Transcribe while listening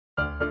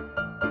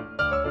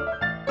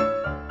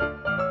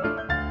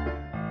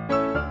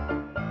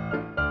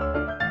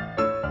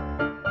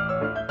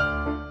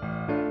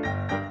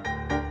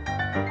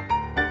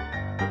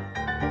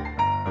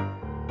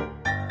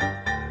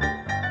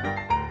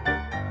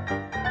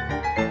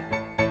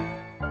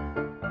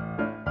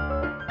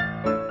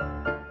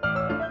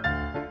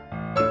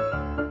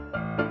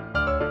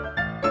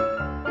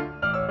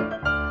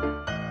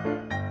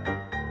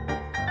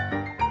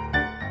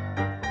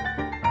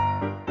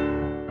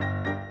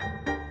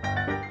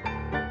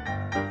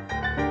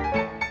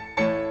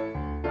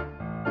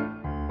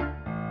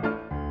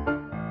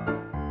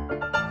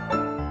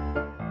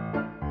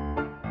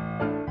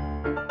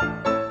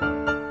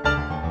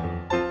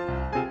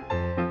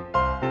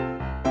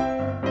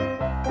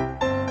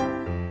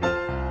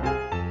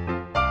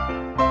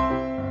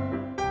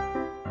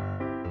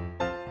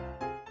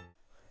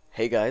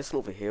Hey guys,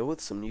 Nova here with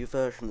some new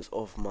versions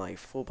of my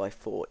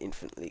 4x4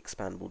 infinitely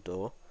expandable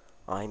door.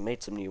 I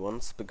made some new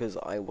ones because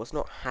I was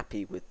not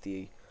happy with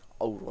the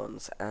old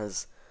ones,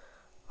 as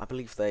I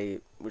believe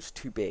they were just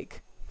too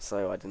big,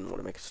 so I didn't want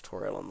to make a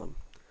tutorial on them.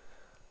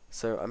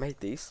 So I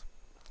made these,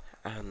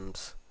 and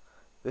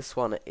this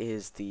one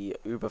is the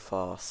uber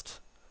fast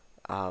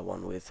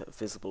one with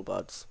visible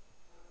buds,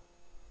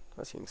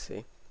 as you can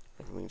see.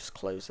 And we can just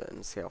close it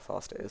and see how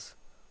fast it is.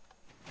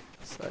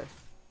 So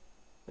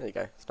there you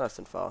go, it's nice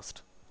and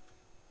fast.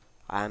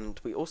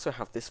 And we also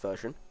have this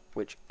version,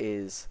 which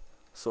is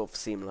sort of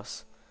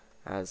seamless,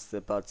 as the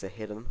buds are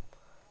hidden,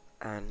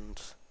 and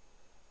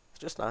it's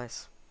just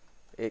nice.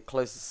 It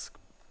closes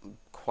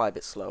quite a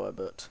bit slower,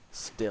 but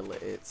still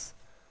it's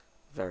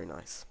very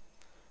nice.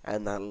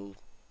 And that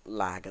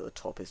lag at the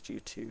top is due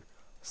to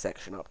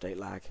section update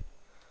lag.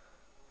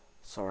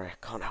 Sorry,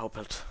 I can't help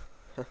it.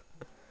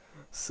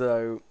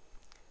 So,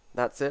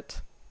 that's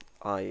it.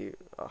 I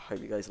hope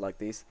you guys like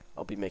these.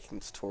 I'll be making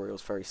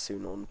tutorials very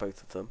soon on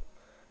both of them.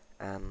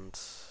 And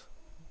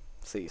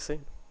see you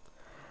soon.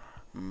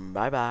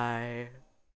 Bye bye.